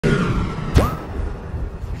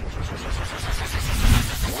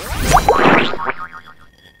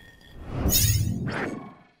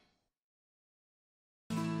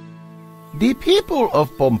The people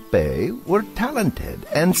of Pompeii were talented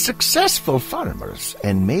and successful farmers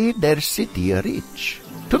and made their city rich.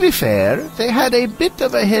 To be fair, they had a bit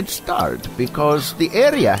of a head start because the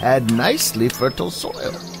area had nicely fertile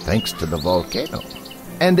soil, thanks to the volcano,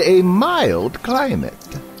 and a mild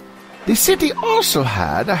climate. The city also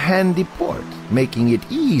had a handy port, making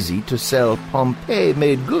it easy to sell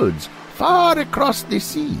Pompeii-made goods far across the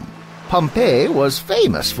sea. Pompeii was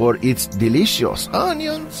famous for its delicious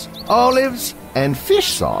onions, olives, and fish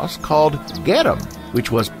sauce called garum,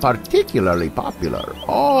 which was particularly popular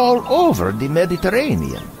all over the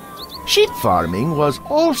Mediterranean. Sheep farming was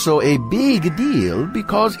also a big deal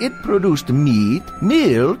because it produced meat,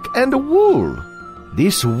 milk, and wool.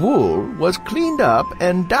 This wool was cleaned up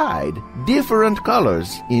and dyed different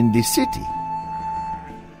colors in the city.